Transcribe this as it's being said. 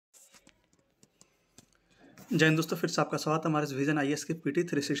जय हिंद दोस्तों, फिर से आपका स्वागत है हमारे इस विजन आईएएस के पीटी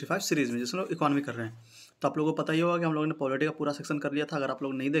 365 सीरीज़ में, जिसमें लोग इकोनॉमी कर रहे हैं। तो आप लोगों को पता ही होगा कि हम लोगों ने पॉलिटी का पूरा सेक्शन कर लिया था। अगर आप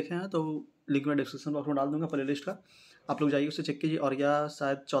लोग नहीं देखे हैं तो लिंक मैं डिस्क्रिप्शन बॉक्स में डाल दूंगा प्लेलिस्ट का, आप लोग जाइए उसे चेक कीजिए। और यह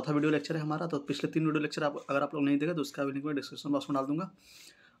शायद चौथा वीडियो लेक्चर है हमारा, तो पिछले 3 वीडियो लेक्चर अगर आप लोग नहीं देखे तो उसका भी लिंक मैं डिस्क्रिप्शन बॉक्स में डाल दूंगा,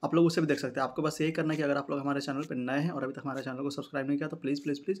 आप लोग उसे भी देख सकते हैं। आपको बस यही करना है कि अगर आप लोग हमारे चैनल पर नए हैं और अभी तक हमारे चैनल को सब्सक्राइब नहीं किया तो प्लीज़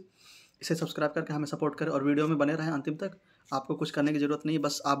प्लीज़ प्लीज़ इसे सब्सक्राइब करके हमें सपोर्ट करें और वीडियो में बने रहें अंतिम तक। आपको कुछ करने की ज़रूरत नहीं है,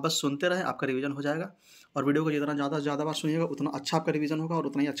 आप बस सुनते रहें, आपका रिवीजन हो जाएगा। और वीडियो को जितना ज़्यादा से ज़्यादा बार सुनिएगा उतना अच्छा आपका रिवीजन होगा और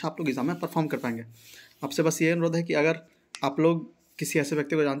उतना ही अच्छा आप लोग एग्जाम में परफॉर्म कर पाएंगे। आपसे बस ये अनुरोध है कि अगर आप लोग किसी ऐसे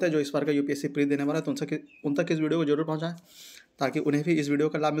व्यक्ति को जानते हैं जो इस बार का यूपीएससी प्री देने वाला है तो उन तक इस वीडियो को जरूर पहुँचाएँ, ताकि उन्हें भी इस वीडियो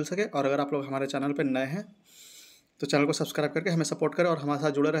का लाभ मिल सके। और अगर आप लोग हमारे चैनल पर नए हैं तो चैनल को सब्सक्राइब करके हमें सपोर्ट करें और हमारे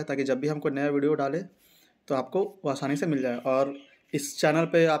साथ जुड़े रहे, ताकि जब भी हम कोई नया वीडियो डालें तो आपको वो आसानी से मिल जाए। और इस चैनल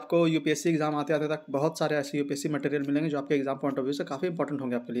पे आपको यूपीएससी एग्जाम आते आते तक बहुत सारे ऐसे यूपीएससी मटेरियल मिलेंगे जो आपके एग्जाम पॉइंट ऑफ व्यू से काफ़ी इंपॉर्टेंट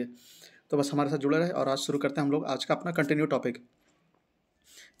होंगे आपके लिए। तो बस हमारे साथ जुड़े रहे। और आज शुरू करते हैं हम लोग आज का अपना कंटिन्यू टॉपिक,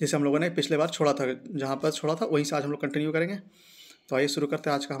 जिसे हम लोगों ने पिछले बार छोड़ा था, जहाँ पर छोड़ा था वहीं से आज हम लोग कंटिन्यू करेंगे। तो आइए शुरू करते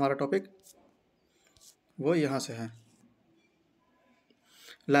हैं आज का हमारा टॉपिक, वो यहाँ से है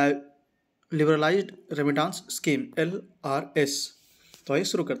लिबरलाइज्ड रेमिटेंस स्कीम LRS। तो आइए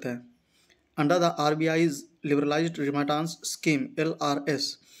शुरू करते हैं। Under the RBI's liberalized remittance scheme (LRS),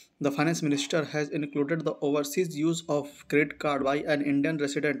 the finance minister has included the overseas use of credit card by an Indian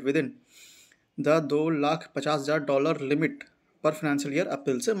resident within the $250,000 limit per financial year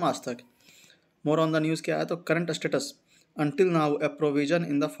अप्रैल से मार्च तक। More on the news क्या है तो current status. Until now, a provision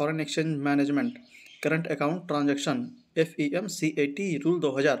in the Foreign Exchange Management Current Account Transaction FEMCAT Rule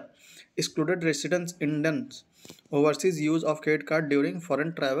 2000 excluded residents Indians overseas use of credit card during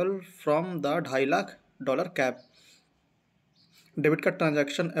foreign travel from the $250,000 cap. Debit card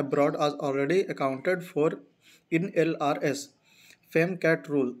transaction abroad are already accounted for in LRS FEMCAT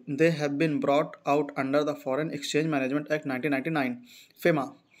rule. They have been brought out under the Foreign Exchange Management Act 1999 FEMA.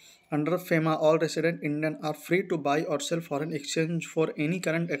 Under FEMA, all resident Indians are free to buy or sell foreign exchange for any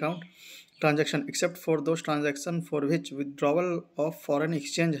current account transaction except for those transactions for which withdrawal of foreign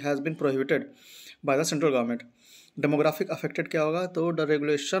exchange has been prohibited by the central government. Demographic affected क्या होगा तो the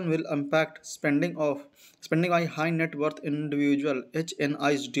regulation will impact spending by high net worth individual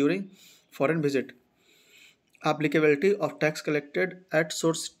HNIs during foreign visit. Applicability of tax collected at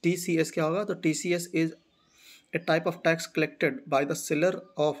source TCS क्या होगा तो TCS is a type of tax collected by the seller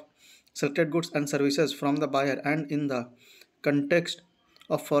of selected goods and services from the buyer, and in the context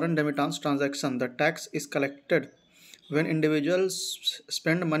of foreign remittance transaction, the tax is collected when individuals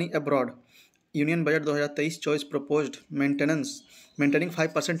spend money abroad. Union Budget 2023-24 proposed maintaining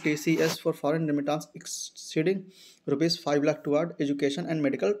 5% TCS for foreign remittance exceeding rupees 5 lakh toward education and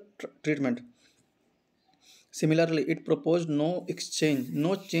medical treatment. Similarly, it proposed no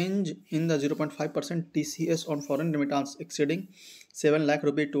change in the 0.5% TCS on foreign remittance exceeding 7 lakh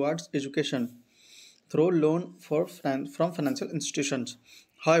rupee towards education through loan from financial institutions.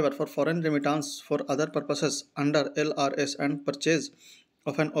 However, for foreign remittance for other purposes under LRS and purchase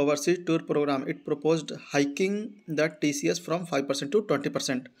of an overseas tour program, it proposed hiking the TCS from 5% to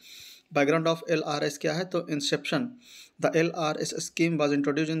 20%. Background of LRS क्या है तो inception. The LRS scheme was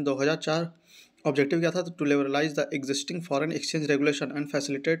introduced in 2004. Objective क्या था तो to liberalise the existing foreign exchange regulation and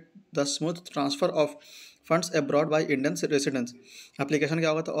facilitate the smooth transfer of funds abroad by Indian residents. Application क्या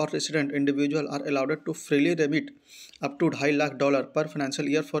होगा तो और resident individual are allowed to freely remit up to $2.5 lakh पर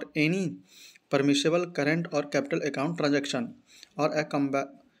financial year for any permissible current और capital account transaction और a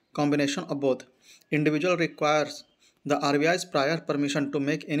combination of both. Individual requires the RBI's prior permission to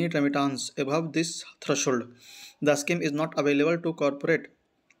make any remittance above this threshold. The scheme is not available to corporate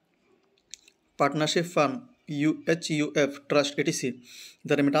partnership firm, HUF, trust, etc.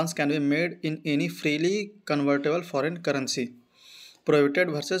 The remittance can be made in any freely convertible foreign currency.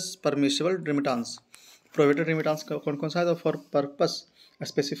 Prohibited versus permissible remittance. Prohibited remittance कौन कौन सा है तो for purpose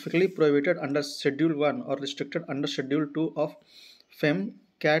specifically prohibited under Schedule 1 or restricted under Schedule 2 of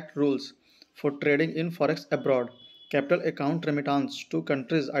FEMCAT rules for trading in forex abroad. Capital account remittance to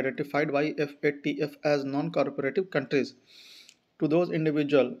countries identified by FATF as non-cooperative countries, to those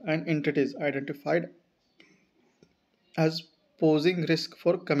individuals and entities identified as posing risk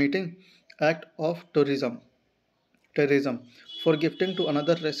for committing act of terrorism, for gifting to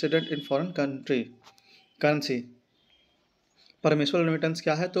another resident in foreign currency. Permissible remittance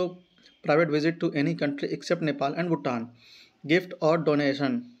क्या है तो private visit to any country except Nepal and Bhutan, gift or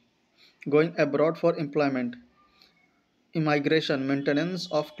donation, going abroad for employment, immigration, maintenance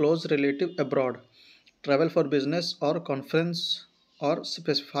of close relative abroad, travel for business or conference or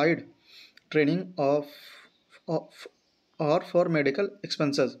specified training of or for medical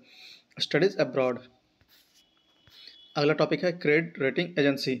expenses, studies abroad. अगला topic है credit rating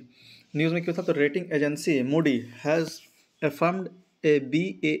agency. News में क्यों था, तो rating agency Moody has affirmed a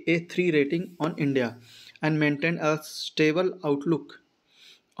Baa3 rating on India and maintained a stable outlook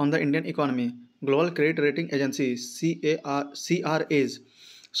on the Indian economy. Global Credit Rating Agency CRA's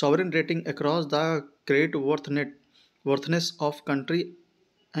sovereign rating across the credit worthiness of country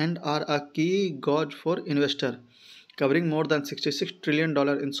and are a key gauge for investor, covering more than $66 trillion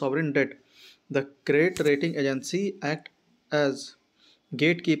in sovereign debt. The credit rating agency act as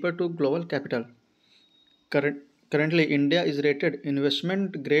gatekeeper to global capital. Currently, India is rated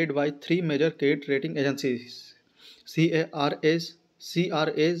investment grade by three major credit rating agencies: CRA's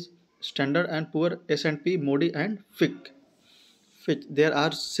Standard and Poor, S&P, Moody, and Fitch. There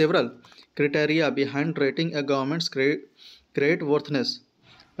are several criteria behind rating a government's credit worthiness.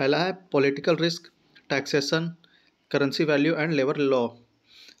 पहला है political risk, taxation, currency value, and labor law.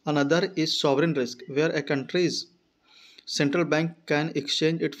 Another is sovereign risk, where a country's central bank can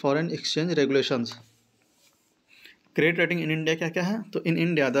exchange its foreign exchange regulations. Credit rating in India क्या क्या है, तो in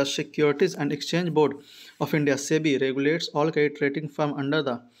India the securities and exchange board of India SEBI regulates all credit rating firm under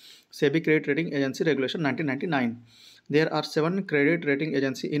the SEBI credit rating agency regulation 1999. There are 7 credit rating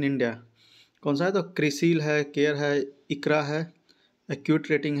agency in India. कौन सा है, तो क्रिसील है, care है, इकरा है,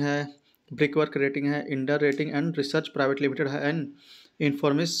 एक्यूट रेटिंग है, ब्रिकवर्क रेटिंग है, इंडर rating and research private limited है, and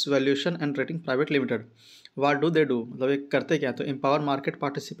इन्फॉर्मिस valuation and rating private limited. What do they do, मतलब ये करते क्या, तो empower market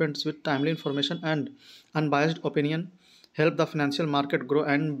participants with timely information and unbiased opinion, help the financial market grow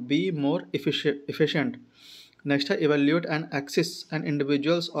and be more efficient. Next है evaluate and axis and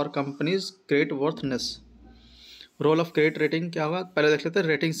individuals और companies credit वर्थनेस. Role of credit rating क्या होगा, पहले देख लेते हैं.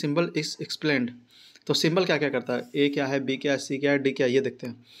 Rating symbol is explained. तो symbol क्या क्या करता है, ए क्या है, बी क्या है, सी क्या है, डी क्या है, ये देखते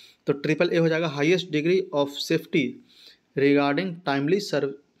हैं. तो ट्रिपल ए हो जाएगा highest degree of safety regarding timely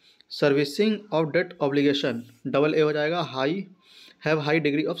servicing of date obligation. Double A हो जाएगा have high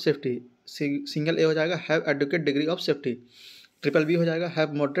degree of safety. Single ए हो जाएगा have educate degree of safety. Triple B हो जाएगा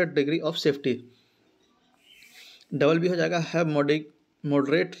have moderate degree of safety. Double B हो जाएगा have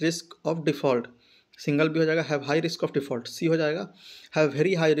moderate risk of default. Single B हो जाएगा have high risk of default. सी हो जाएगा have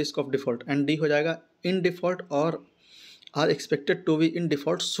very high risk of default. And D हो जाएगा इन डिफॉल्ट और are expected to be in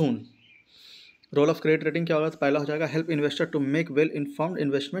default soon. Role of credit rating क्या होगा, तो पहला हो जाएगा help investor to make well informed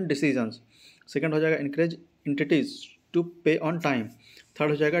investment decisions. Second हो जाएगा इनकरेज एंटिटीज टू पे ऑन टाइम. थर्ड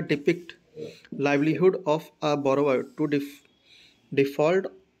हो जाएगा depict livelihood of a borrower to default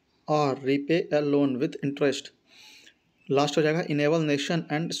और repay a loan with interest. Last हो जाएगा enable nation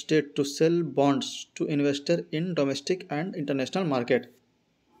and state to cell bonds to investor in domestic and international market.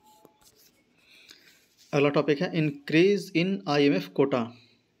 अगला topic है increase in IMF Kota.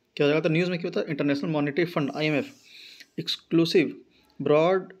 क्या हो जाएगा, तो news में क्या होता है, international monetary fund IMF exclusive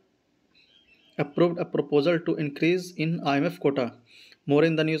broad approved a proposal to increase in IMF quota. More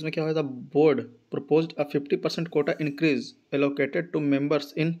in the news में क्या होगा, board proposed a 50% quota increase allocated to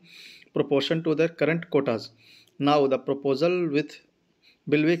members in proportion to their current quotas. Now the proposal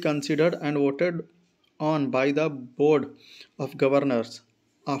will be considered and voted on by the board of governors,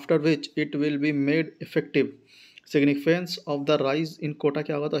 after which it will be made effective. Significance of the rise in quota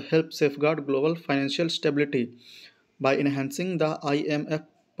क्या होगा, तो help safeguard global financial stability by enhancing the IMF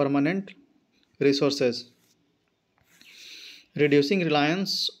permanent resources, reducing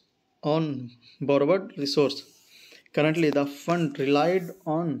reliance on borrowed resource. Currently, the fund relied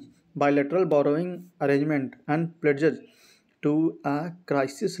on bilateral borrowing arrangement and pledges to a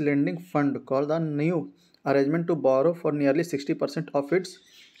crisis lending fund called the new arrangement to borrow for nearly 60% of its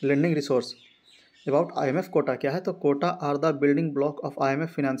lending resource. About IMF quota क्या है, तो quota are the building block of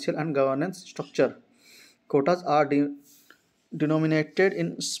IMF financial and governance structure. Quotas are denominated in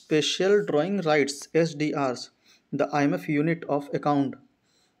special drawing rights SDRs, the IMF unit of account.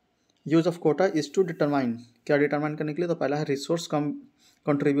 Use of Kota is to determine, क्या determine करने के लिए, तो पहला है resource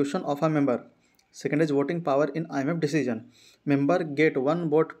contribution of a member. Second is voting power in IMF decision. Member gate 1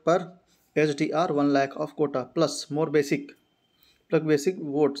 vote पर SDR 1 lakh of Kota plus more basic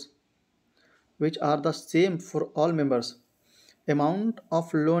votes which are the same for all members. Amount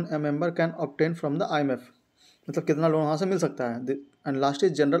of loan A member can obtain from the IMF, मतलब कितना loan वहाँ से मिल सकता है. And last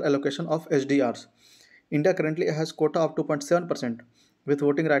is general allocation of SDRs. India currently has Kota of 2.7% with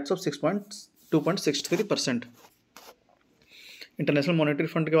voting rights of 2.63%. International monetary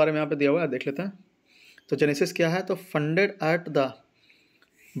fund के बारे में यहाँ पे दिया हुआ है, देख लेते हैं. तो जेनेसिस क्या है, तो funded at the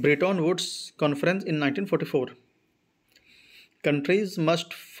Bretton Woods conference in 1944. Countries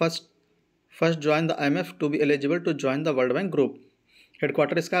must first join the IMF to be eligible to join the world bank group.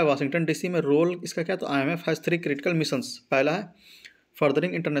 Headquarter इसका है वाशिंगटन DC में. रोल इसका क्या है, तो IMF हैज़ 3 क्रिटिकल मिशंस. पहला है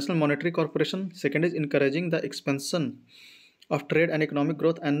furthering international monetary cooperation. Second is encouraging the expansion of trade and economic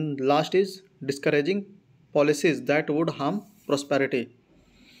growth, and last is discouraging policies that would harm prosperity.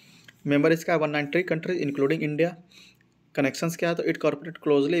 Member इसका 193 countries including India. Connections क्या है तो it corporate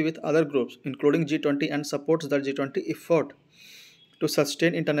closely with other groups including G20 and supports the G20 effort to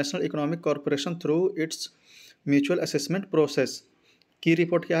sustain international economic corporation through it's mutual assessment process. की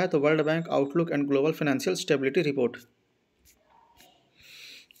report क्या है तो world bank outlook and global financial stability report.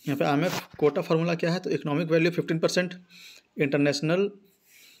 यहाँ पे IMF Kota formula क्या है तो economic value 15%, international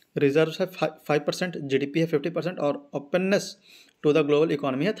reserve है 5%, GDP है 50% और openness to the global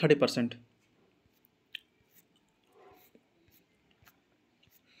economy है 30%.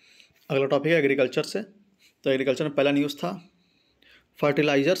 अगला टॉपिक है एग्रीकल्चर से. तो एग्रीकल्चर में पहला न्यूज़ था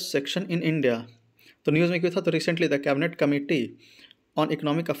फर्टिलाइजर सेक्शन इन इंडिया. तो न्यूज़ में क्या था तो recently the cabinet committee on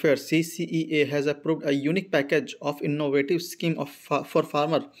Economic Affairs CCEA has approved a unique package of innovative scheme for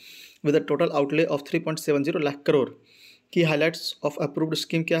farmer with a total outlay of 3.70 lakh crore. Key highlights of approved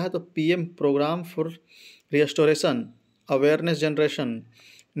scheme क्या है तो PM program for restoration, awareness generation,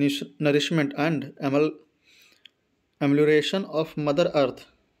 nourishment and amelioration of Mother Earth.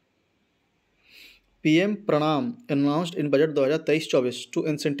 PM Pranam announced in budget 2023-24 to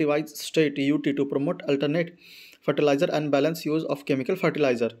incentivize state UT to promote alternate fertilizer and balance use of chemical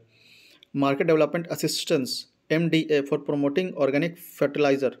fertilizer. Market development assistance MDA for promoting organic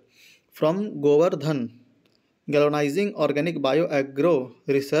fertilizer from Govardhan galvanizing organic bioagro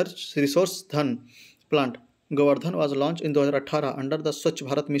resource dhan plant. Govardhan was launched in 2018 under the Swachh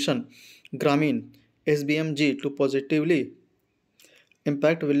Bharat Mission Gramin SBMG to positively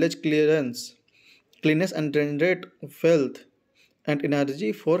impact village cleanness and generate wealth and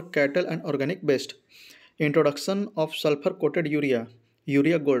energy for cattle and organic waste. Introduction of sulfur coated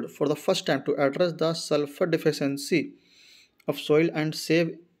urea gold for the first time to address the sulfur deficiency of soil and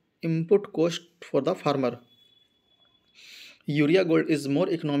save input cost for the farmer. Urea gold is more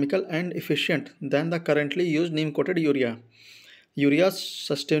economical and efficient than the currently used neem coated urea. Urea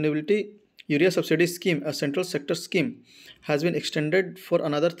subsidy scheme, a central sector scheme, has been extended for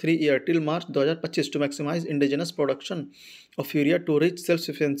another 3 years till March 2025 to maximize indigenous production of urea to reach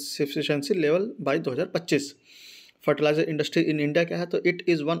self-sufficiency level by 2025. Fertilizer industry in India क्या है तो it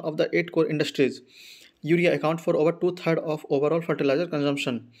is one of the 8 core industries. Urea account for over 2/3 of overall fertilizer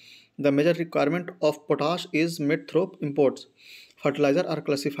consumption. The major requirement of potash is met through imports. Fertilizers are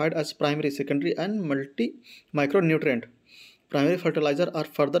classified as primary, secondary and micronutrient. Primary fertilizers are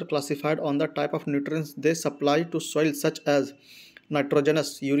further classified on the type of nutrients they supply to soil such as nitrogenous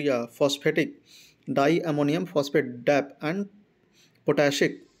urea, phosphatic, diammonium phosphate DAP and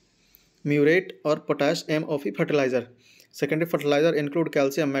potassic muriate or potash MOP fertilizer. Secondary fertilizer include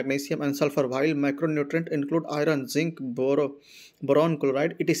calcium, magnesium and sulfur, while micronutrient include iron, zinc, boron,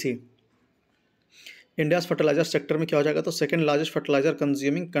 chloride etc. India's fertiliser sector में क्या हो जाएगा तो second largest fertiliser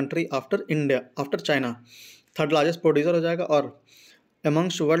consuming country after China, third largest producer हो जाएगा और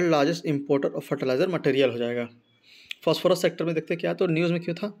amongst world largest importer of fertiliser material हो जाएगा. फॉस्फोरस सेक्टर में देखते क्या तो न्यूज़ में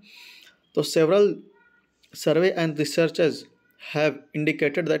क्यों था तो several survey and researchers have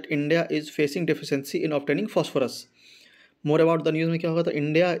indicated that India is facing deficiency in obtaining phosphorus. More about the news में क्या होगा तो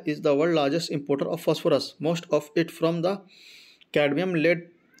India is the world largest importer of phosphorus, most of it from the cadmium lead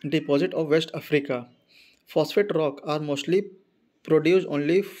deposit of West Africa. Phosphate rock are mostly produced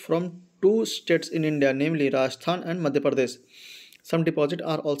only from 2 states in India, namely Rajasthan and Madhya Pradesh. Some deposits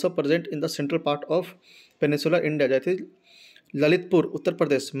are also present in the central part of peninsular India, that is Lalitpur, Uttar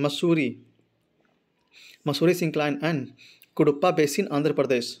Pradesh, Mussoorie Syncline and Kuduppa Basin, Andhra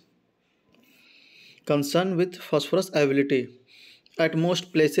Pradesh. Concern with phosphorus availability. At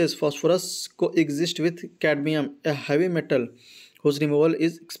most places, phosphorus coexists with cadmium, a heavy metal whose removal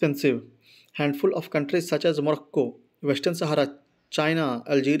is expensive. Handful of countries such as Morocco, Western Sahara, China,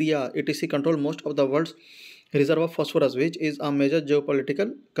 Algeria, etc. control most of the world's reserve of phosphorus, which is a major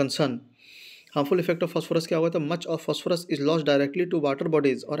geopolitical concern. Harmful effect of phosphorus क्या होगा तो much of phosphorus is lost directly to water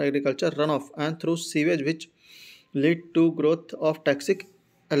bodies or agriculture runoff and through sewage, which lead to growth of toxic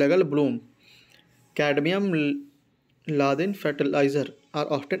algal bloom. Cadmium laden fertilizer are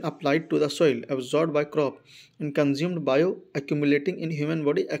often applied to the soil, absorbed by crop and consumed bioaccumulating in human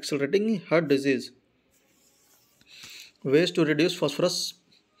body, accelerating heart disease. Ways to reduce phosphorus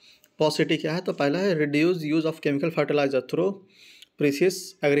paucity क्या है तो पहला है reduce use of chemical fertilizer through precious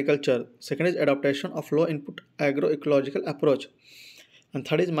agriculture. Second is adaptation of low input agroecological approach, and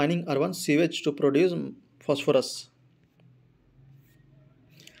third is mining urban sewage to produce phosphorus.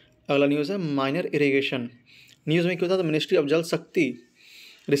 अगला news है minor irrigation. News में क्या होता है तो मिनिस्ट्री ऑफ जल शक्ति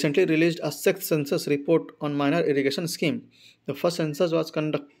recently released a sixth census report on minor irrigation scheme. The first census was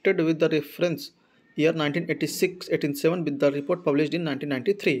conducted with the reference year 1986-87 with the report published in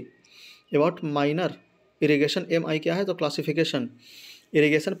 1993. About minor irrigation MI क्या है तो classification.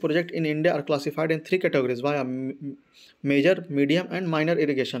 Irrigation project in India are classified in three categories via major, medium and minor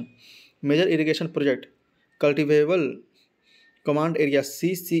irrigation. Major irrigation project cultivable command area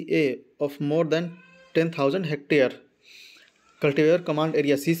CCA of more than 10,000 hectare. Cultivar command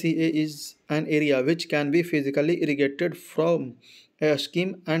area CCA is an area which can be physically irrigated from a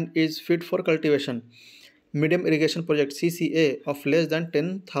scheme and is fit for cultivation. Medium irrigation project CCA of less than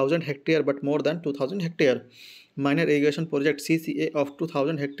 10,000 hectare but more than 2,000 hectare. Minor irrigation project CCA of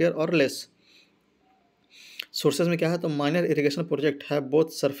 2,000 hectare or less. Sources में क्या है तो minor irrigation project have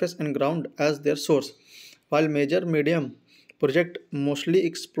both surface and ground as their source, while major medium project mostly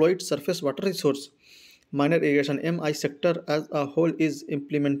exploit surface water resource. Minor irrigation MI sector as a whole is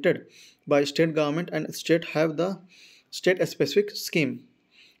implemented by state government and state have the state specific scheme.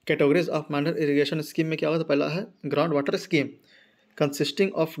 Categories of minor irrigation scheme में क्या होगा तो पहला है ground water scheme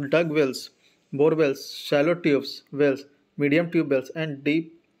consisting of dug wells, bore wells, shallow tubes wells, medium tube wells and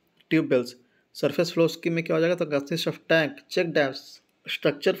deep tube wells. Surface flow scheme में क्या हो जाएगा तो consist of tank, check dams,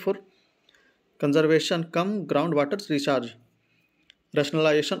 structure for conservation cum ground water recharge.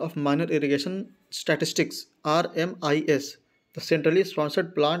 Rationalization of minor irrigation statistics RMIS. The centrally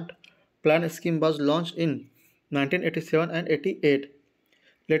sponsored plan scheme was launched in 1987 and 88.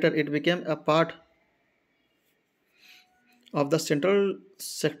 Later it became a part of the Central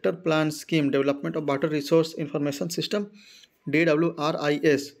Sector Plan Scheme Development of Water Resource Information System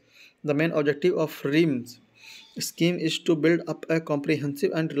DWRIS. The main objective of RIMS scheme is to build up a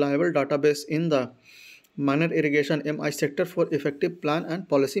comprehensive and reliable database in the minor irrigation MI sector for effective plan and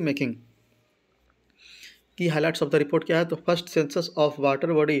policy making. Key highlights of the report क्या है तो first census of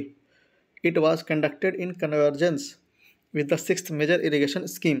water body. It was conducted in convergence with the sixth major irrigation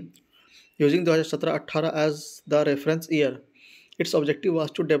scheme using 2017-18 as the reference year. Its objective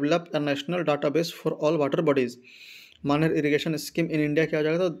was to develop a national database for all water bodies. Minor irrigation scheme in India क्या हो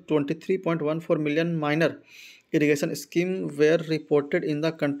जाएगा तो 23.14 million minor irrigation scheme were reported in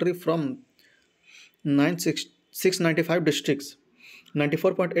the country from 695 districts.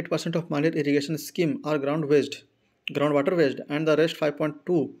 94.8% of minor irrigation scheme are groundwater based, and the rest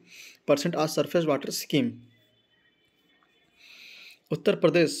 5.2% are surface water scheme. Uttar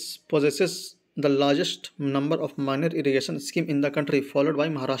Pradesh possesses the largest number of minor irrigation scheme in the country, followed by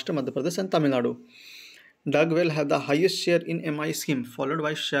Maharashtra, Madhya Pradesh, and Tamil Nadu. Dug well have the highest share in MI scheme, followed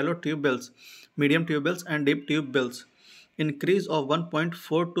by shallow tube wells, medium tube wells, and deep tube wells. Increase of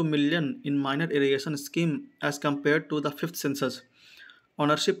 1.42 million in minor irrigation scheme as compared to the fifth census.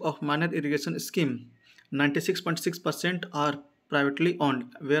 Ownership of minor irrigation scheme 96.6% are privately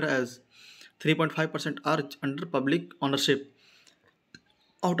owned, whereas 3.5% are under public ownership.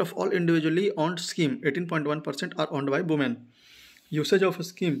 Out of all individually owned scheme, 18.1% are owned by women. Usage of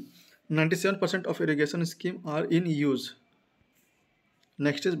scheme 97% of irrigation scheme are in use.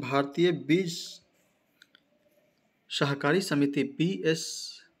 Next is भारतीय बीज सहकारी समिति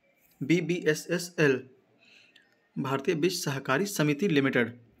BBSSL, भारतीय बीज सहकारी समिति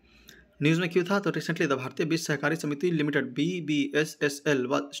limited. News में क्यों था तो रिसेंटली द भारतीय बीज सहकारी समिति limited BBSSL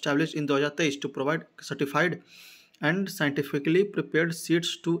was established in 2023 to provide certified and scientifically prepared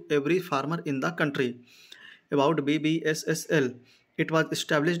seeds to every farmer in the country. About BBSSL, it was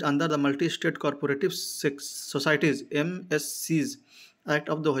established under the Multi-State Cooperative Societies MSCs Act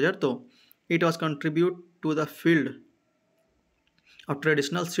of 2002. It was contribute to the field of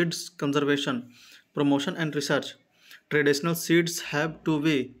traditional seeds conservation, promotion and research. Traditional seeds have to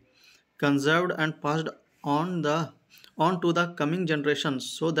be conserved and passed on to the coming generations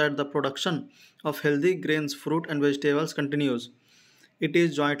so that the production of healthy grains, fruit and vegetables continues. It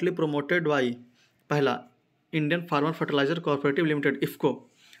is jointly promoted by पहला Indian Farmer Fertilizer Cooperative Limited IFCO.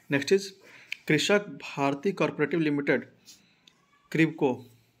 Next is कृषक Bharti Cooperative Limited CRIBCO.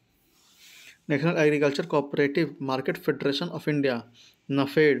 National Agriculture Cooperative Market Federation of India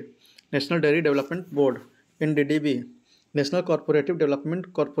NAFED. National Dairy Development Board NDDB. National Cooperative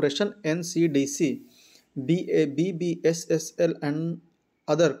Development Corporation NCDC. BBSSL and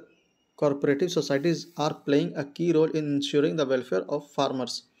other cooperative societies are playing a key role in ensuring the welfare of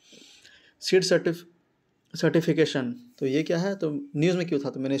farmers. Seed certification तो ये क्या है तो news में क्यों था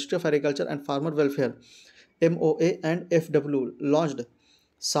तो ministry of agriculture and farmer welfare MOA and FW launched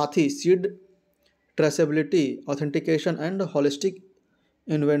साथ ही seed traceability authentication and holistic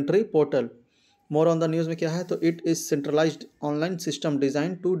inventory portal. More on the news में क्या है तो it is centralised online system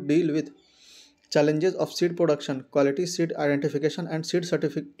design to deal with Challenges of seed production, quality seed identification and seed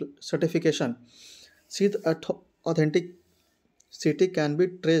certification. Seed authenticity can be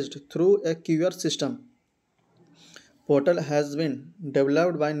traced through a QR system. Portal has been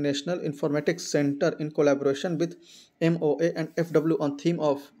developed by National Informatics Center in collaboration with MOA and FW on theme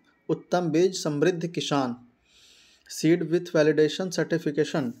of Uttam Bij Samriddh Kisan. Seed with valid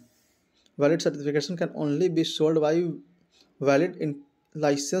certification can only be sold by valid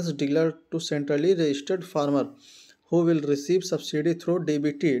licensed dealer to centrally registered farmer who will receive subsidy through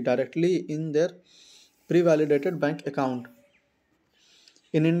DBT directly in their pre-validated bank account.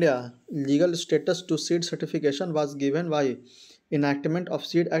 In India, legal status to seed certification was given by enactment of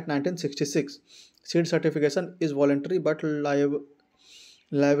Seed Act 1966. Seed certification is voluntary but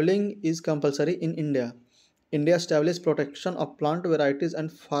labeling is compulsory in India. India established protection of plant varieties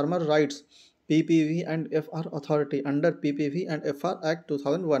and farmer rights PPV and FR Authority under PPV and FR Act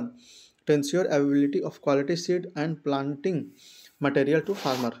 2001 to ensure availability of quality seed and planting material to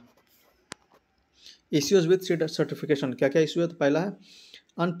farmer. Issues with seed certification. क्या क्या issue है? तो पहला है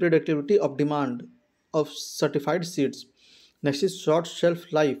unpredictability of demand of certified seeds. Next is short shelf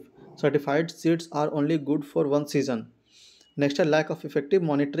life. Certified seeds are only good for one season. Next is lack of effective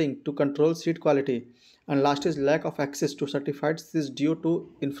monitoring to control seed quality. And last is lack of access to certified seeds due to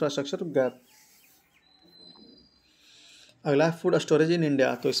infrastructure gap. अगला है food storage in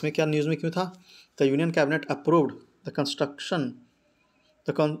India. तो इसमें क्या news में क्यों था? The union cabinet approved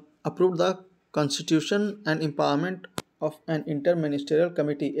the constitution and empowerment of an interministerial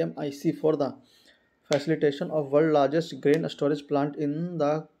committee MIC for the facilitation of world largest grain storage plant in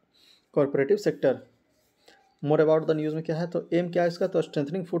the cooperative sector. More about the news में क्या है? तो M क्या है इसका? तो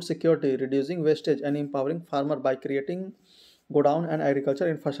strengthening food security, reducing wastage and empowering farmer by creating godown and agriculture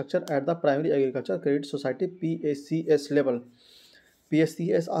infrastructure at the primary agriculture credit society PACS level.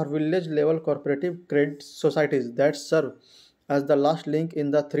 PACS are village level cooperative credit societies that serve as the last link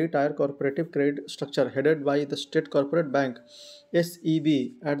in the three-tier cooperative credit structure headed by the State Corporate Bank SEB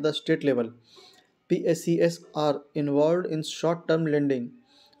at the state level. PACS are involved in short-term lending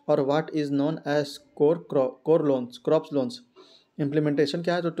or what is known as crops loans. Implementation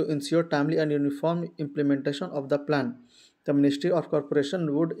क्या है? तो to ensure timely and uniform implementation of the plan, the Ministry of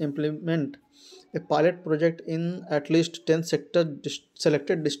Corporation would implement a pilot project in at least 10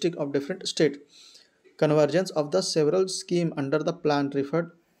 selected districts of different states. Convergence of the several scheme under the plan referred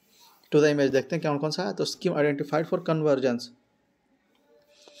to the image. देखते हैं कौन कौन सा है? तो scheme identified for convergence.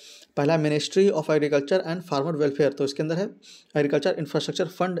 पहला ministry of agriculture and farmer welfare. तो इसके अंदर है agriculture infrastructure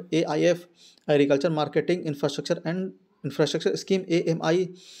fund AIF, agriculture marketing infrastructure scheme AMI,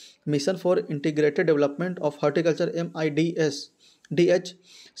 mission for integrated development of horticulture MIDH,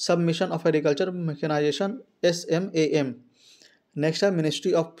 सब mission of agriculture mechanisation SMAM. Next है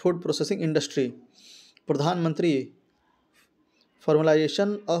ministry of food processing industry, प्रधानमंत्री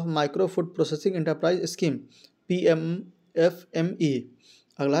formalisation of micro food processing enterprise scheme PMFME.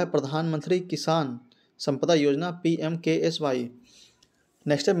 अगला है प्रधानमंत्री किसान संपदा योजना PMKSY.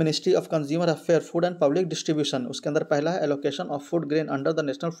 Next है ministry of consumer affair food and public distribution. उसके अंदर पहला है allocation of food grain under the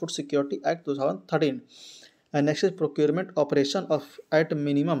national food security act 2013. And next is procurement operation of at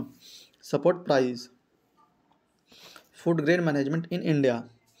minimum support price food grain management in India.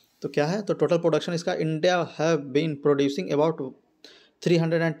 तो क्या है? तो total production इसका India have been producing about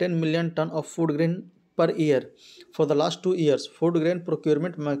 310 million ton of food grain per year for the last 2 years. Food grain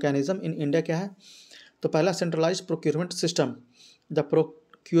procurement mechanism in India क्या है? तो पहला centralised procurement system. The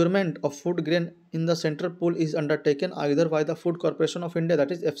procurement of food grain in the central pool is undertaken either by the food corporation of India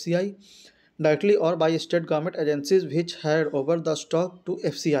that is FCI directly or by state government agencies which hand over the stock to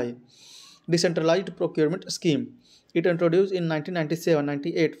FCI. Decentralized procurement scheme. It introduced in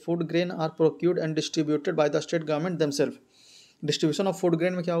 1997-98. Food grain are procured and distributed by the state government themselves. Distribution of food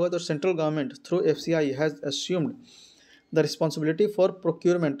grain में क्या होगा? तो central government through FCI has assumed the responsibility for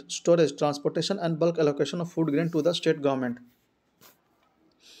procurement, storage, transportation and bulk allocation of food grain to the state government.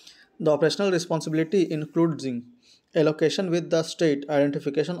 The operational responsibility includes allocation with the state,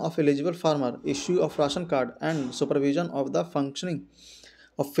 identification of eligible farmer, issue of ration card and supervision of the functioning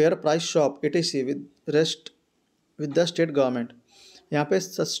of fair price shop etc. with the state government. यहाँ पे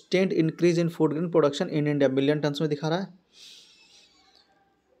sustained increase in food grain production in India million turns में दिखा रहा है.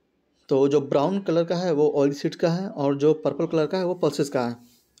 तो जो brown colour का है वो ऑयल सीड्स का है और जो पर्पल कलर का है वो पल्सेस का है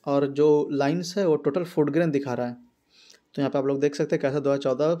और जो लाइंस है वो टोटल फूड ग्रेन दिखा रहा है. तो यहाँ पे आप लोग देख सकते हैं कैसे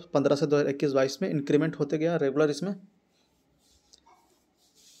 2014-15 से 2021-22 में इंक्रीमेंट होते गया रेगुलर इसमें.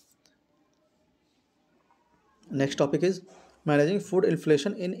 Next topic is managing food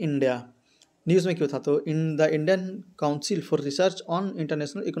inflation in India. News में क्यों था? तो in the Indian council for research on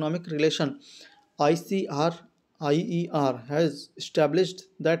international economic relation ICR has established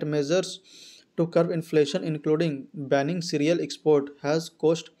that measures to curb inflation, including banning cereal export, has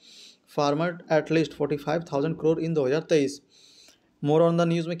cost farmer at least 45,000 crore in 2023. More on the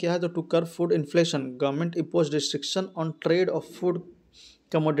news में क्या है, तो to कर food inflation government impose restriction on trade off food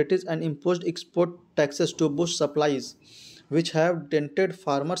commodities and imposed export taxes to boost supplies, which have dented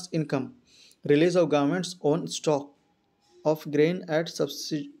farmers' income. Release of government's own stock of grain at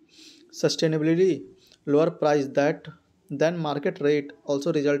sustainably lower price than market rate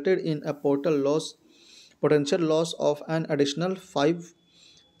also resulted in a potential loss of an additional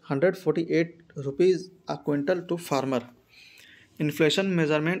 548 rupees a quintal to farmer. Inflation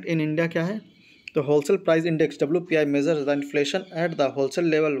measurement in India क्या है, तो wholesale price index WPI measures the inflation at the wholesale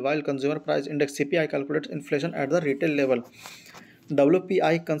level while consumer price index CPI calculates inflation at the retail level.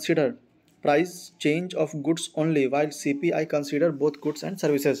 WPI consider price change of goods only while CPI consider both goods and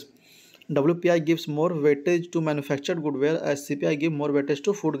services. WPI gives more weightage to manufactured good whereas CPI give more weightage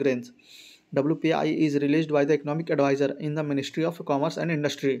to food grains. WPI is released by the economic advisor in the Ministry of Commerce and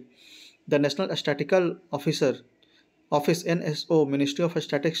Industry. The National Statistical Office NSO, Ministry of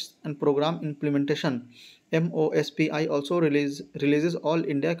Statistics and Program Implementation MOSPI also releases All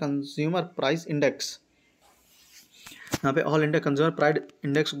India Consumer Price Index. यहाँ पे all India consumer price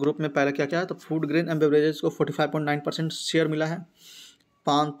index group में पहले क्या क्या है, तो food grain and beverages को 45.9% share मिला है,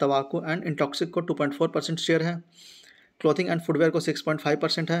 पान तंबाकू एंड इंटॉक्सिक को 2.4% शेयर है, क्लॉथिंग एंड फुटवेयर को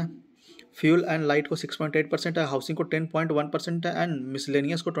 6.5% है, फ्यूल एंड लाइट को 6.8% है, हाउसिंग को 10.1% है एंड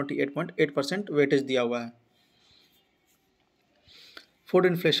मिसलेनियस को 28.8% वेटेज दिया हुआ है. फूड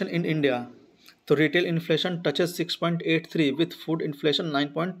इन्फ्लेशन इन इंडिया, तो retail inflation touches 6.83 with food inflation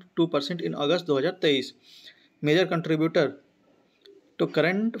 9.2% in August 2023. Major contributor to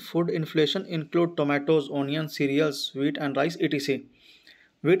current food inflation include tomatoes, onion, serials, wheat and rice etc.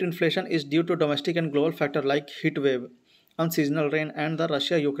 Wheat inflation is due to domestic and global factors like heat wave, unseasonal rain and the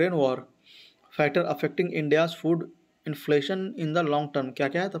Russia-Ukraine war. Factor affecting India's food inflation in the long term क्या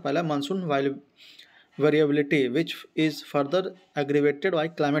क्या है, तो पहला monsoon variability which is further aggravated by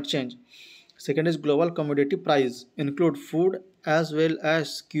climate change. Second is global commodity price include food as well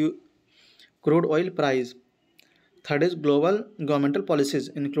as crude oil price. Third is global governmental policies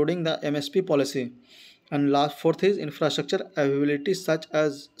including the MSP policy. And fourth is infrastructure availability such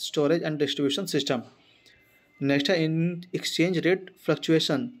as storage and distribution system. Next है in exchange rate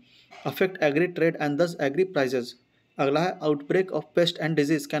fluctuation affect agri trade and thus agri prices. अगला है outbreak of paste and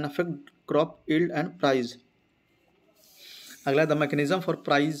disease can affect crop yield and price. अगला the mechanism for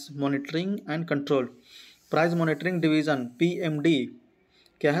price monitoring and control. Price monitoring division PMD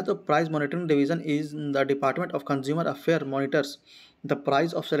क्या है, तो price monitoring division is the department of consumer affair monitors the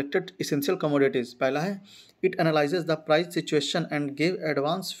price of selected essential commodities. पहला है it analyses the price situation and give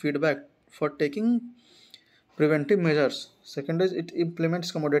advance feedback for taking preventive measures. Second is it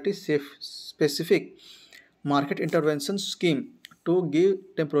implements commodity specific market intervention scheme to give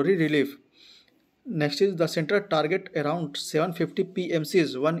temporary relief. Next is the center target around 750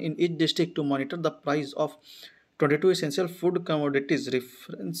 PMCs, one in each district, to monitor the price of 22 essential food commodities.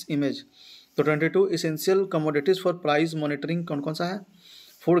 Reference image. तो 22 essential commodities for price monitoring कौन कौन सा है,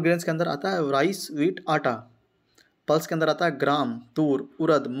 food grains के अंदर आता है rice, wheat, आटा. पल्स के अंदर आता है ग्राम, तूर,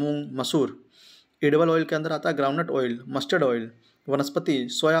 उड़द, मूंग, मसूर. एडिबल ऑयल के अंदर आता है ग्राउंडनट ऑयल, मस्टर्ड ऑयल, वनस्पति,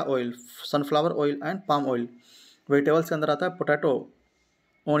 सोया oil, sunflower oil and palm oil. Vegetables के अंदर आता है potato,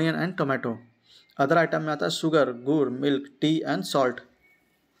 onion and tomato. Other item में आता है शुगर, गुड़, milk, T and salt.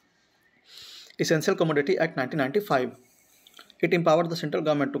 Essential Commodity Act 1995. It empowered the central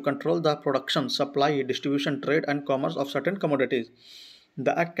government to control the production, supply, distribution, trade and commerce of certain commodities.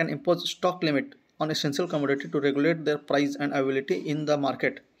 The act can impose stock limit on essential commodity to regulate their price and availability in the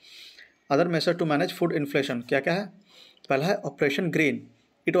market. Other measures to manage food inflation क्या क्या है, पहला है operation green.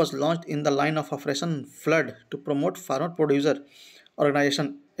 It was launch in the line of operation flood to promote farmer producer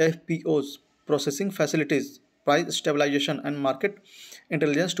organisation FPOs, processing facilities, price stabilization and market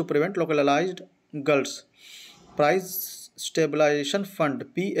intelligence to prevent localised girls. Price stabilization fund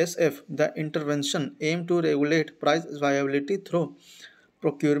PSF, the intervention M to regulate price viability through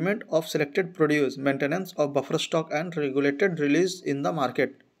procurement of selected produce, maintenance of buffer stock and regulated release in the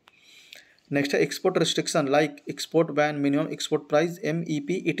market. Next है export restriction like export ban, minimum export price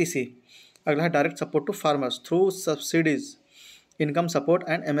MEP etc. अगला है direct support to farmers through subsidies, income support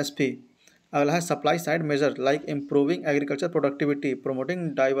and MSP. अगला है supply side major like improving agriculture productivity, promoting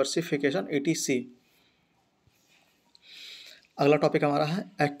diversification etc. अगला topic हमारा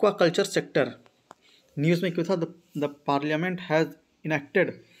है aquaculture sector. News में क्यों था, the parliament has enacted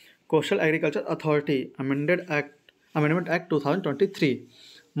Coastal Agriculture Authority Amendment Act 2023.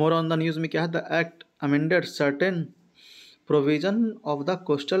 More on the news में क्या है, the act amended certain provision of the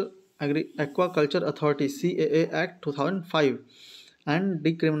coastal aquaculture authority CAA act 2005 and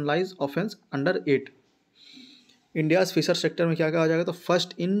decriminalise offence under it. India's Fisher sector में क्या कहा जाएगा, तो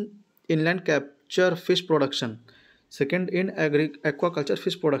first in inland capture fish production, second in aquaculture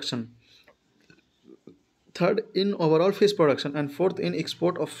fish production, third in overall fish production, and fourth in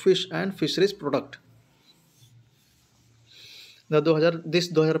export of fish and fisheries product. This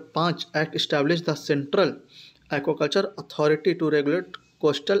 2005 Act established the Central Aquaculture Authority to regulate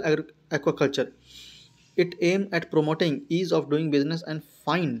coastal aquaculture. It aimed at promoting ease of doing business and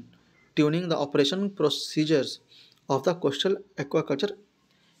fine-tuning the operation procedures of the Coastal Aquaculture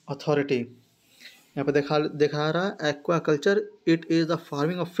Authority. यहाँ पे देखा रहा है aquaculture, it is the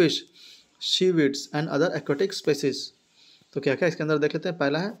farming of fish, seaweeds and other aquatic species. तो क्या क्या इसके अंदर देख लेते हैं।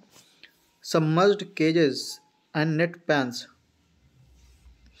 पहला है submerged केजेस and net पैंस।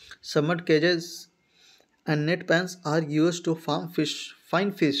 Submerged केजेस and net पैंस are used to farm fish,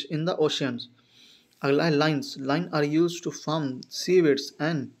 fine fish in the oceans. अगला है lines, line are used to farm seaweeds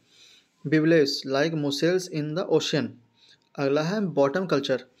and बिवलेस like मुसेल्स in the ocean. अगला है bottom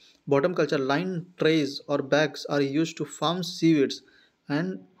culture, bottom culture line trays और bags are used to farm seaweeds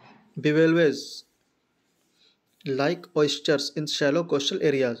and bivalves like oysters in shallow coastal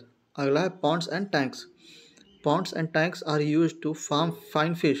areas. अगला है ponds and tanks. Ponds and tanks are used to farm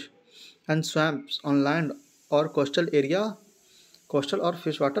fine fish and swamps on land or coastal area, coastal और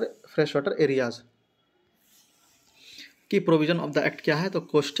freshwater areas. की provision of the act क्या है, तो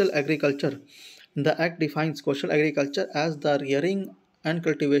coastal agriculture. The act defines coastal agriculture as the rearing and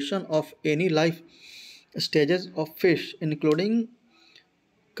cultivation of any life stages of fish including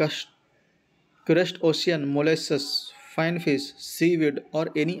crust ocean mollusks, fine fish, seaweed, or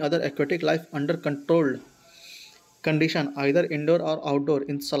any other aquatic life under controlled condition, either indoor or outdoor,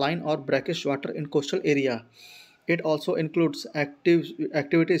 in saline or brackish water in coastal area. It also includes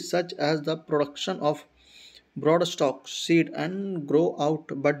activities such as the production of broadstock seed and grow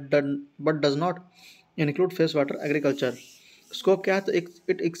out, but does not include freshwater agriculture. Scope क्या है, तो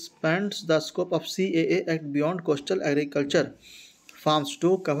it expands the scope of CAA Act beyond coastal agriculture farms to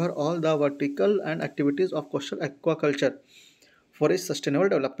cover all the vertical and activities of coastal aquaculture for its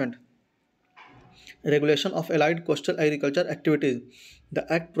sustainable development. Regulation of allied coastal agriculture activities. The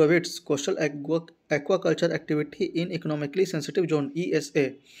Act prohibits coastal aquaculture activity in economically sensitive zone ESA,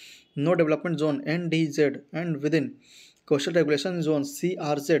 no development zone NDZ, and within coastal regulation zone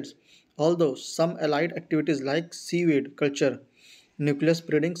CRZs, although some allied activities like seaweed culture, nucleus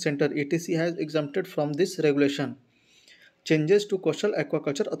breeding center etc. has exempted from this regulation. Changes to Coastal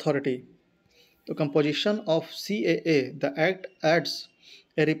Aquaculture Authority. The composition of CAA. The Act adds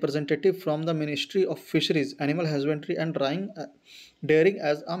a representative from the Ministry of Fisheries, Animal Husbandry and Dairying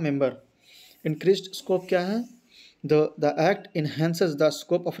as a member. Increased scope क्या है? The Act enhances the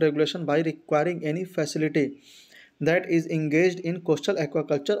scope of regulation by requiring any facility that is engaged in coastal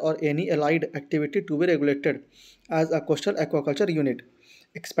aquaculture or any allied activity to be regulated as a coastal aquaculture unit.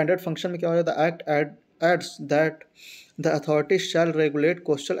 Expanded function में क्या होगा? The Act adds that the authority shall regulate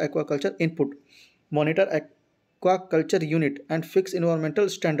coastal aquaculture input, monitor aquaculture unit and fix environmental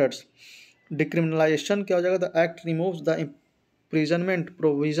standards. Decriminalization क्या हो जाएगा? The Act removes the imprisonment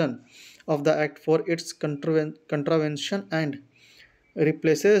provision of the Act for its contravention and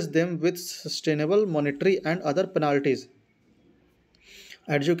replaces them with sustainable monetary and other penalties.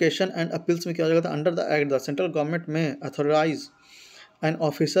 Education and appeals में क्या हो जाएगा? Under the Act, the central government may authorize an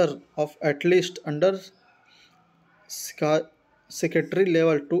officer of at least under secretary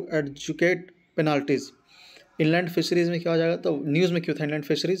level to adjudicate penalties. Inland fisheries में क्या हो जाएगा? तो news में क्यों था inland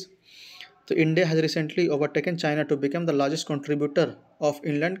fisheries? तो India has recently overtaken China to become the largest contributor of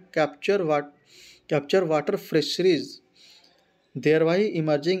inland capture water fisheries, thereby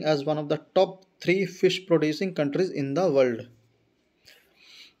emerging as one of the top 3 fish producing countries in the world.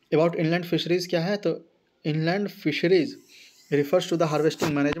 About inland fisheries क्या है? तो inland fisheries refers to the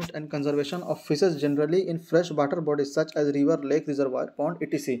harvesting, management and conservation of fishes generally in fresh water bodies such as river, lake, reservoir, pond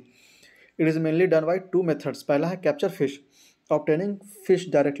etc. It is mainly done by 2 methods. पहला है capture fish, obtaining fish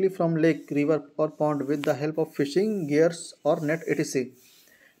directly from lake, river or pond with the help of fishing gears or net etc.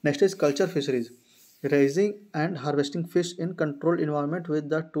 Next is culture fisheries, raising and harvesting fish in controlled environment with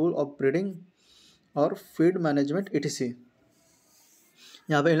the tool of breeding or feed management etc.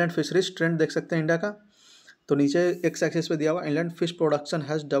 यहाँ पे inland fisheries trend देख सकते हैं India का। तो नीचे x axis पे दिया हुआ inland fish production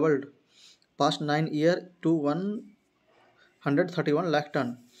has doubled past 9 year to 131 lakh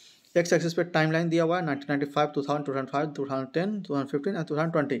ton. X axis पे टाइमलाइन दिया हुआ है 1995, 2000, 2005, 2010, 2015 एंड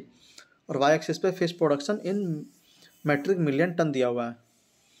 2020 और वाई एक्सिस पे fish production in metric million ton दिया हुआ है।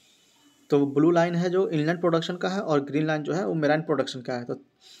 तो ब्लू लाइन है जो इनलैंड प्रोडक्शन का है और ग्रीन लाइन जो है वो मेराइन प्रोडक्शन का है। तो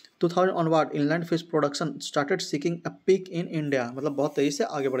 2000 onward inland fish production started seeking a peak in India, मतलब बहुत तेजी से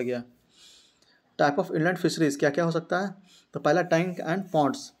आगे बढ़ गया। टाइप ऑफ इनलैंड फिशरीज क्या क्या हो सकता है? तो पहला tank and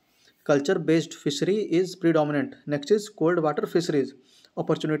Pond's, culture based fishery is predominant. Next is cold water fisheries,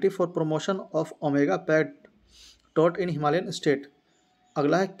 opportunity for promotion of omega PAT taught in Himalayan state.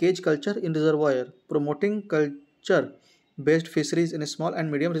 अगला है cage culture in reservoir, promoting culture based fisheries in small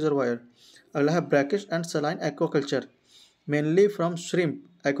and medium reservoir. अगला है brackish and saline aquaculture, mainly from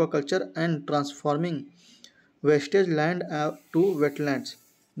shrimp aquaculture and transforming wastage land to wetlands.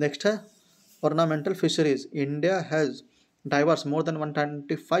 Next है ornamental fisheries. India has diverse more than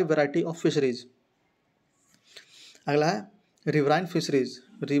 125 variety of fisheries. अगला है riverine fisheries.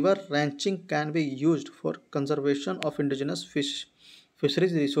 River ranching can be used for conservation of indigenous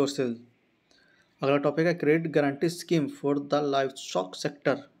fisheries resources. अगला topic है credit guarantee scheme for the livestock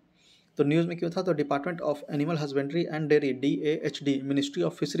sector. तो news में क्यों था? तो department of animal husbandry and dairy DAHD, ministry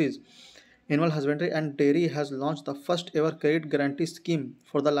of fisheries, animal husbandry and dairy has launch the first ever credit guarantee scheme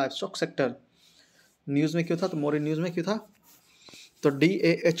for the livestock sector. News में क्यों था? तो मोर news में क्यों था? तो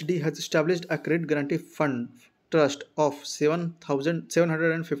DAHD has established a credit guarantee fund trust of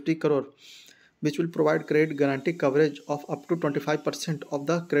 7,750 crore which will provide credit guarantee coverage of up to 25% of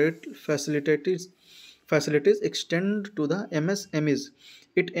the credit facilities extend to the MSMEs.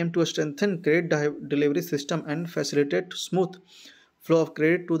 It aims to strengthen credit delivery system and facilitate smooth flow of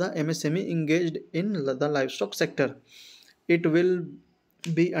credit to the MSME engaged in the livestock sector. It will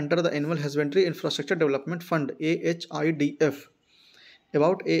be under the Animal Husbandry Infrastructure Development Fund AHIDF.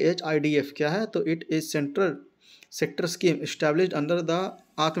 About AHIDF क्या है? तो it is central sector scheme established under the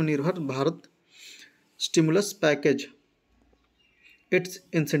Atmanirbhar Bharat stimulus package. It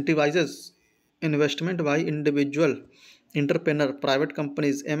incentivizes investment by individual entrepreneur, private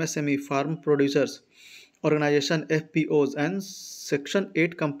companies, MSME, farm producers, organization, FPOs and Section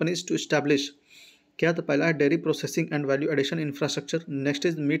 8 companies to establish क्या? तो पहला है dairy processing and value addition infrastructure. Next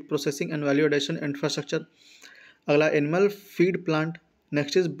is meat processing and value addition infrastructure. अगला animal feed plant.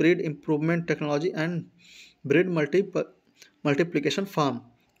 Next is breed improvement technology and breed multiplication farm.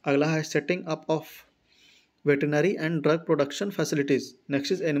 अगला है setting up of veterinary and drug production facilities.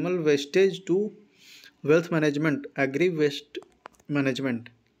 Next is animal wastage to wealth management, agree waste management.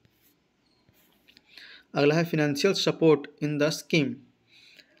 अगला है financial support in the scheme,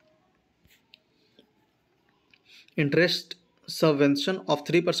 interest subvention of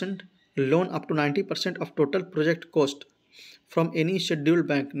 3%, loan up to 90% of total project cost from any scheduled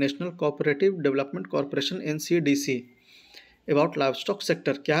bank, National Cooperative Development Corporation NCDC. About livestock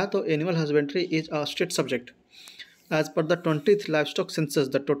sector क्या है? तो animal husbandry is a state subject. As per the 20th livestock census,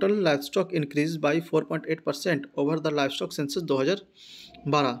 the total livestock increased by 4.8% over the livestock census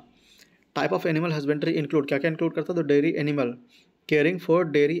 2012. Type of animal husbandry include क्या क्या include करता है? तो dairy animal, caring for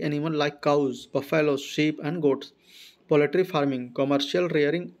dairy animal like cows, buffaloes, sheep and goats. Poultry farming, commercial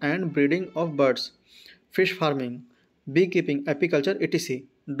rearing and breeding of birds. Fish farming, beekeeping, apiculture, etc.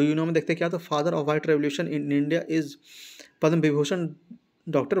 Do you know में देखते क्या? तो father of white revolution in India is Padma Vibhushan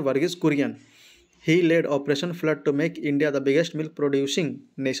Dr. Varghese Kurian. He led Operation Flood to make India the biggest milk producing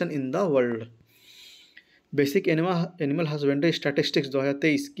nation in the world. Basic animal husbandry statistics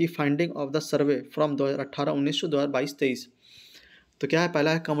 2023 की finding of the survey from 2018-19 to 2022-23। तो क्या है?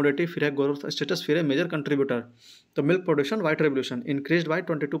 पहला है commodity, फिर है growth status, फिर है मेजर कंट्रीब्यूटर। तो milk production white revolution increased by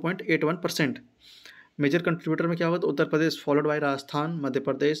 22.81%। Major contributor में क्या होगा? तो Uttar Pradesh, followed by Rajasthan, Madhya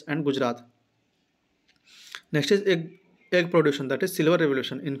Pradesh and Gujarat. Next is egg production, that is silver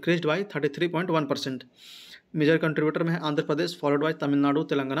revolution increased by 33.1%। Major contributor में है Andhra Pradesh, followed by Tamil Nadu,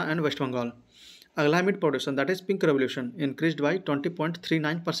 Telangana and waste Bengal. अगला है मिट production, that is pink revolution increased by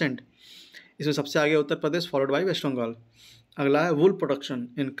 20.39%। इसमें सबसे आगे Uttar Pradesh, followed by waste Bengal. अगला है वूल प्रोडक्शन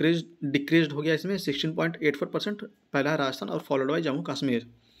डिक्रीज्ड हो गया इसमें 16.84%, पहला है राजस्थान और followed by Jammu Kashmir.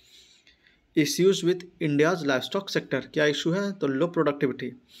 Issues with India's livestock sector क्या इशू है? तो लो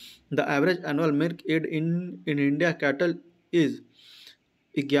productivity, the average annual milk yield in India cattle is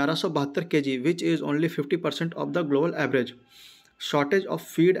 1172 kg which is only 50% of the global average. Shortage of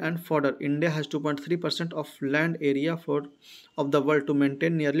feed and fodder, India has 2.3% of land area of the world to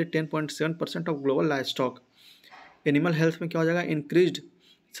maintain nearly 10.7% of global livestock. Animal health में क्या हो जाएगा? Increased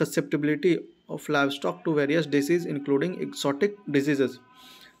susceptibility of livestock to various disease including exotic diseases.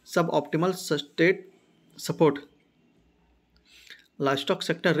 सब optimal state support, livestock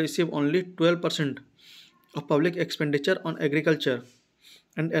sector receive only 12% of public expenditure on agriculture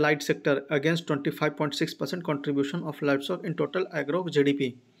and allied sector against 25.6% contribution of livestock in total agro GDP.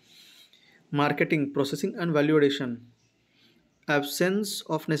 Marketing, processing and value addition. absence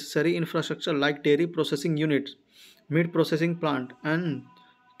of necessary infrastructure like dairy processing units, meat processing plant, and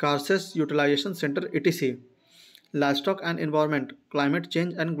carcass utilization center, etc. Livestock and environment, climate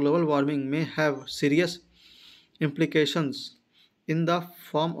change, and global warming may have serious implications in the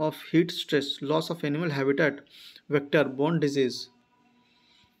form of heat stress, loss of animal habitat, vector-borne disease.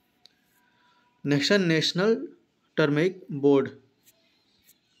 National turmeric board,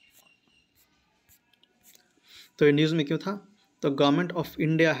 तो ये news में क्यों था? तो government of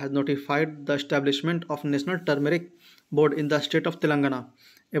India has notified the establishment of national turmeric board in the state of Telangana.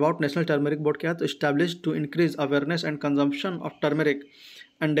 About national turmeric board क्या है? तो establish to increase awareness and consumption of turmeric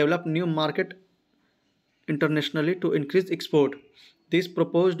and develop new market internationally to increase export. This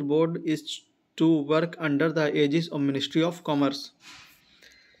proposed board is to work under the aegis of Ministry of Commerce.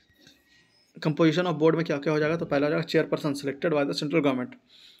 Composition of board में क्या क्या हो जाएगा? तो पहला हो जाएगा chairperson selected by the central government,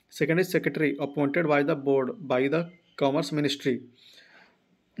 second is secretary appointed by the board by the commerce ministry,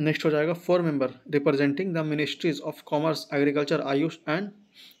 next हो जाएगा 4 member representing the ministries of commerce, agriculture, Ayush and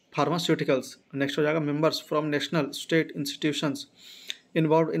pharmaceuticals, next हो जाएगा members from national state institutions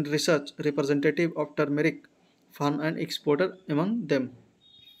involved in research, representative of turmeric farm and exporter among them.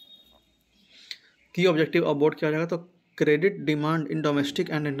 Key objective of board क्या हो जाएगा? तो credit demand in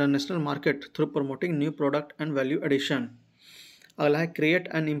domestic and international market through promoting new product and value addition. अगला है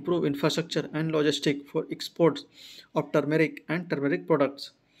create and improve infrastructure and logistic for exports of turmeric and turmeric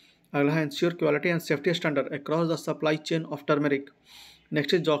products. अगला है ensure quality and safety standard across the supply chain of turmeric.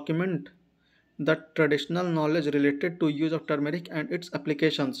 Next is document the traditional knowledge related to use of turmeric and its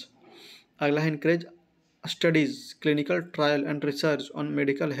applications. अगला है encourage studies, clinical trial and research on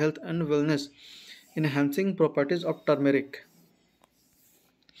medical health and wellness, enhancing properties of turmeric.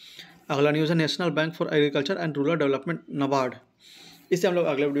 अगला news है national bank for agriculture and rural development NABARD. इसे हम लोग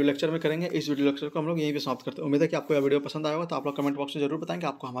अगले video lecture में करेंगे। इस वीडियो लेक्चर को हम लोग यहीं पे समाप्त करते हैं। उम्मीद है कि आपको यह वीडियो पसंद आया होगा। तो आप लोग कमेंट बॉक्स में जरूर बताएं कि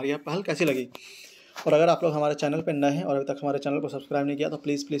आपको हमारी यह पहल कैसी लगी। और अगर आप लोग हमारे चैनल पर नए हैं और अभी तक हमारे चैनल को सब्सक्राइब नहीं किया तो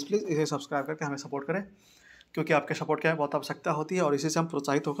प्लीज़ प्लीज़ प्लीज़ इसे सब्सक्राइब करके हमें सपोर्ट करें, क्योंकि आपके सपोर्ट की हमें बहुत आवश्यकता होती है और इसी से हम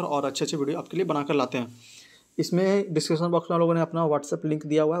प्रोत्साहित होकर और अच्छे अच्छे वीडियो आपके लिए बनाकर लाते हैं। इसमें डिस्क्रिप्शन बॉक्स में हम लोगों ने अपना व्हाट्सएप लिंक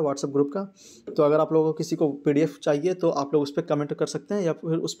दिया हुआ है, व्हाट्सएप ग्रुप का। तो अगर आप लोगों को किसी को पीडीएफ चाहिए तो आप लोग उस पर कमेंट कर सकते हैं या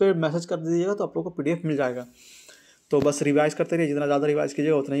फिर उस पर मैसेज कर दीजिएगा तो आप लोगों को पीडीएफ मिल जाएगा। तो बस रिवाइज़ करते रहिए, जितना ज़्यादा रिवाइज़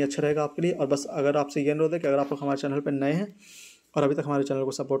कीजिएगा उतना ही अच्छा रहेगा आपके लिए। और बस अगर आपसे ये अनुरोध है कि अगर आप लोग हमारे चैनल पर नए हैं और अभी तक हमारे चैनल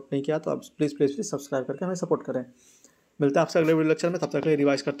को सपोर्ट नहीं किया तो आप प्लीज़ प्लीज़ प्लीज़ सब्सक्राइब करके हमें सपोर्ट करें। मिलते हैं आपसे अगले वीडियो लेक्चर में, तब तक के लिए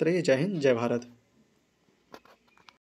रिवाइज़ करते रहिए। जय हिंद, जय भारत।